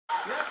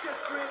Let's get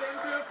straight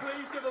into it.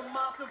 Please give a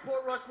massive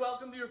port rush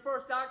welcome to your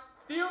first act,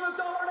 Diona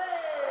Doherty!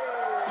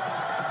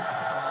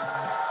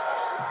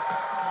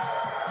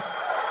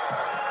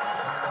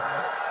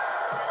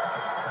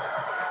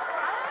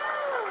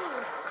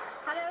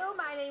 Hello,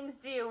 my name's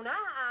Diona.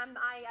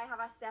 I have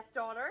a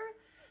stepdaughter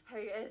who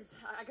is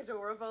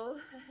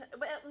adorable.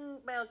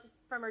 Well, just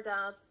from her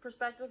dad's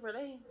perspective,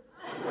 really.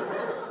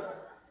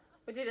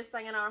 We do this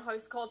thing in our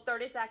house called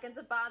 30 Seconds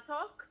of Bad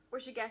Talk, where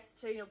she gets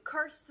to,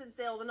 curse and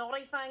say all the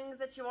naughty things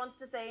that she wants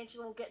to say and she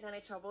won't get in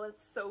any trouble.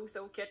 It's so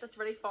cute. It's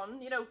really fun.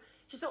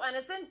 She's so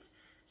innocent.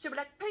 She'll be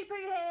like,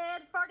 poo-poo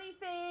head, farty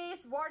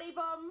face, warty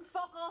bum,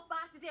 fuck off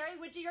back to Derry,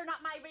 would you? You're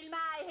not my real ma,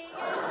 I hate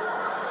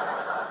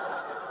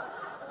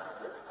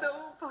you.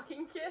 So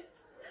fucking cute.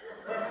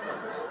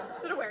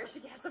 Don't know where she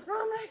gets it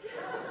from, like.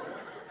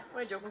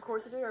 What a joke, of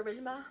course I do, her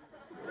real ma.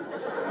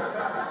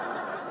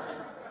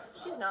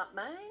 She's not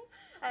mine.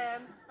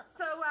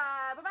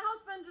 But my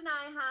husband and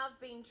I have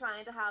been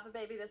trying to have a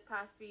baby this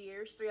past few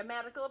years through a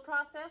medical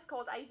process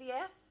called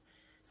IVF.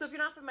 So if you're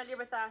not familiar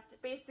with that,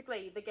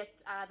 basically they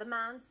get the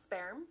man's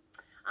sperm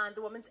and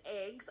the woman's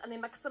eggs and they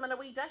mix them in a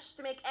wee dish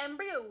to make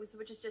embryos,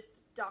 which is just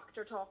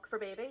doctor talk for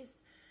babies.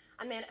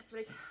 And then it's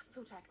really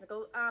so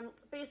technical.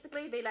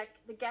 Basically they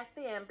get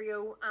the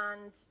embryo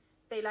and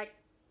they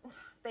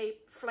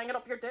fling it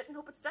up your dit and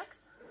hope it sticks.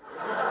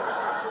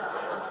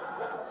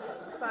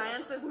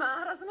 Science is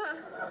mad, isn't it?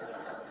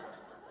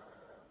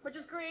 Which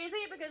is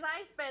crazy because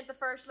I spent the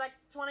first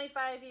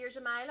 25 years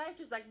of my life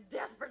just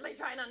desperately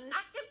trying to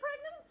not get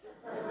pregnant.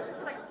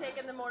 It's like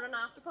taking the morning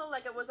after pill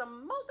like it was a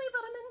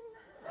multivitamin.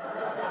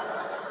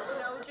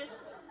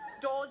 Just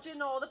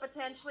dodging all the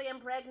potentially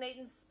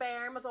impregnating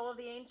sperm with all of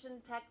the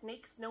ancient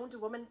techniques known to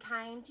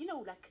womankind.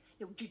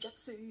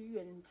 Jiu-jitsu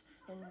and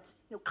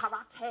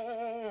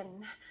karate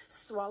and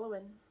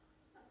swallowing.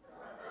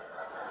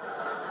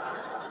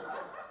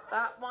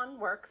 That one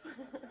works.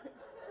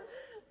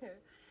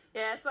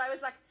 Yeah, so I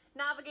was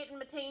navigating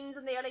my teens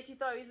in the early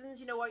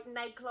 2000s, out in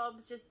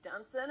nightclubs, just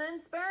dancing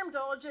and sperm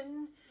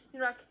dodging,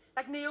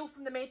 like Neo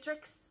from The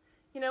Matrix,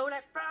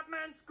 Fat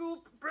Man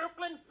Scoop,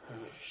 Brooklyn.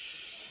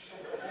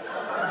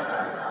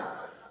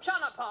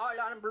 Shana Paul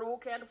on a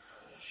blockhead.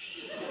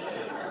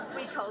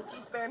 We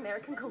culty sperm there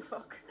can go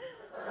fuck.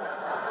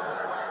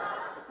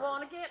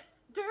 Wanna get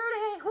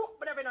dirty,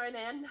 but every now and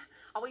then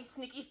a wee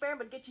sneaky sperm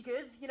would get you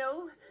good,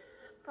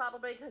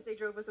 Probably because they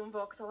drove his own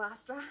Vauxhall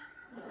Astra.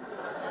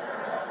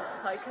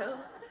 How cool.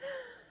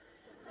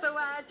 So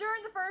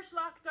during the first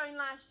lockdown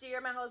last year,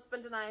 my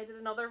husband and I did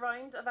another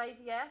round of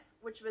IVF,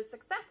 which was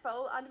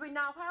successful, and we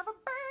now have a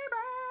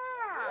baby!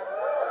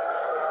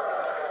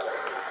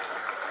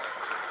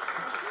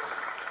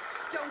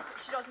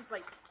 She doesn't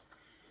sleep.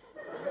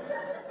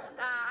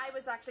 I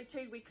was actually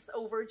 2 weeks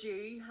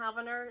overdue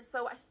having her,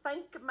 so I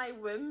think my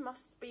womb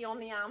must be on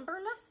the amber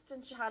list,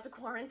 and she had to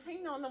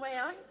quarantine on the way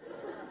out.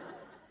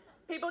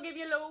 People give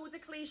you loads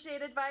of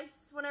cliched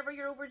advice whenever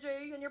you're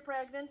overdue and you're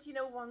pregnant.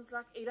 Ones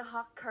like eat a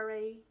hot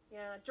curry,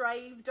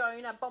 drive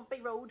down a bumpy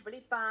road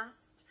really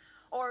fast.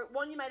 Or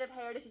one you might have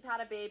heard if you've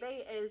had a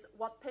baby is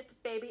what put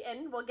baby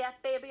in will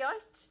get baby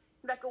out.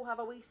 Go have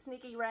a wee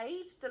sneaky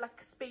ride to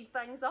speed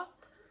things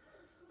up.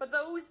 But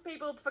those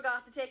people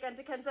forgot to take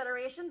into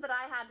consideration that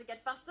I had to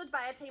get fisted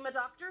by a team of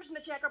doctors in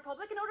the Czech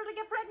Republic in order to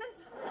get pregnant.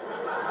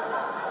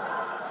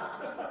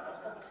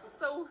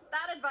 So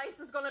that advice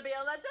was going to be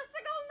a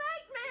logistical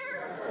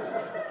nightmare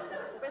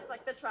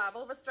with the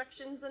travel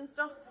restrictions and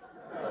stuff.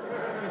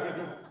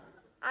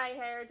 I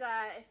heard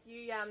if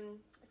you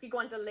go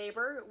into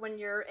labour when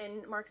you're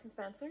in Marks and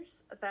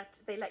Spencer's that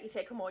they let you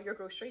take home all your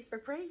groceries for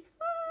free.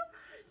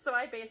 So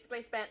I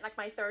basically spent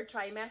my third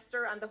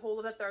trimester and the whole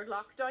of the third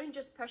lockdown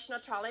just pushing a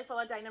trolley full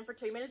of dining for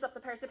 2 meals up the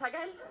Percy Pig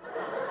Hill.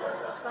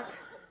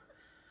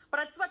 But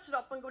I'd switch it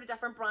up and go to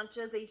different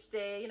branches each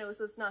day,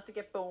 so as not to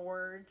get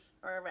bored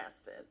or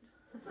arrested.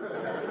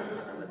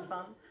 It was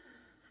fun.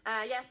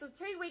 So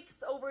 2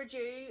 weeks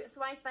overdue,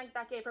 so I think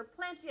that gave her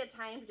plenty of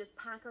time to just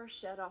pack her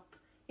shit up,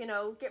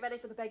 get ready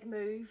for the big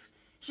move.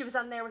 She was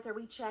in there with her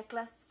wee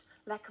checklist,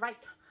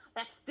 right,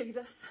 let's do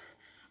this.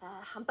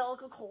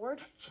 Umbilical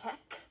cord,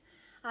 check.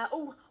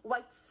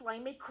 White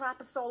slimy crap,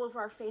 it's all over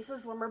our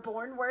faces when we're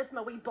born. Where's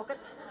my wee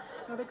bucket?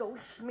 There we go,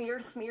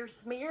 smear, smear,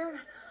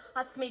 smear.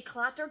 That's me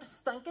clattered,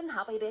 stinking,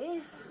 happy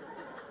days.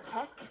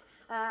 Tick.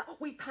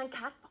 Wee pink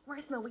cat,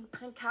 where's my wee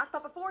pink cat?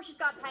 But before she's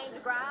got time to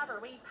grab her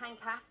wee pink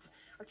cat,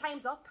 her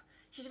time's up.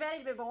 She's ready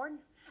to be born.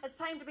 It's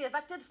time to be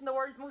evicted from the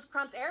world's most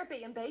cramped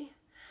Airbnb.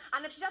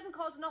 And if she didn't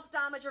cause enough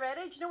damage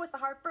already, with the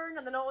heartburn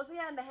and the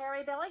nausea and the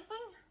hairy belly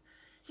thing,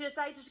 she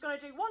decided she's going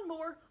to do one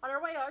more on her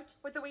way out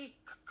with the wee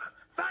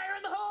fire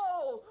in the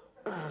hole.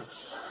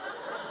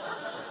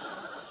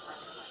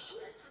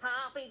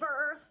 Happy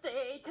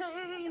birthday to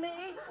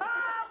me.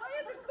 Why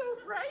is it so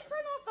bright?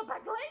 Turn off the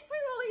big lights. Who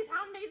are all these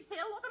Handmaid's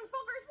Tale looking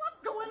fuckers? What's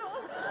going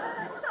on?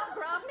 Stop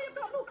grabbing me. I've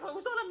got no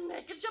clothes on. I'm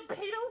naked, you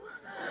pedo.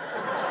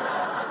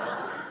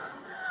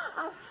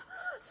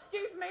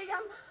 Excuse me,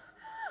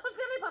 has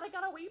anybody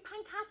got a wee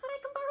pink cat that I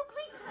can borrow,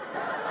 please?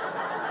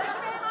 Thank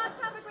you very much.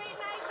 Have a great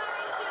night. My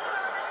name's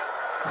Diona.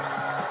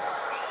 Thank you.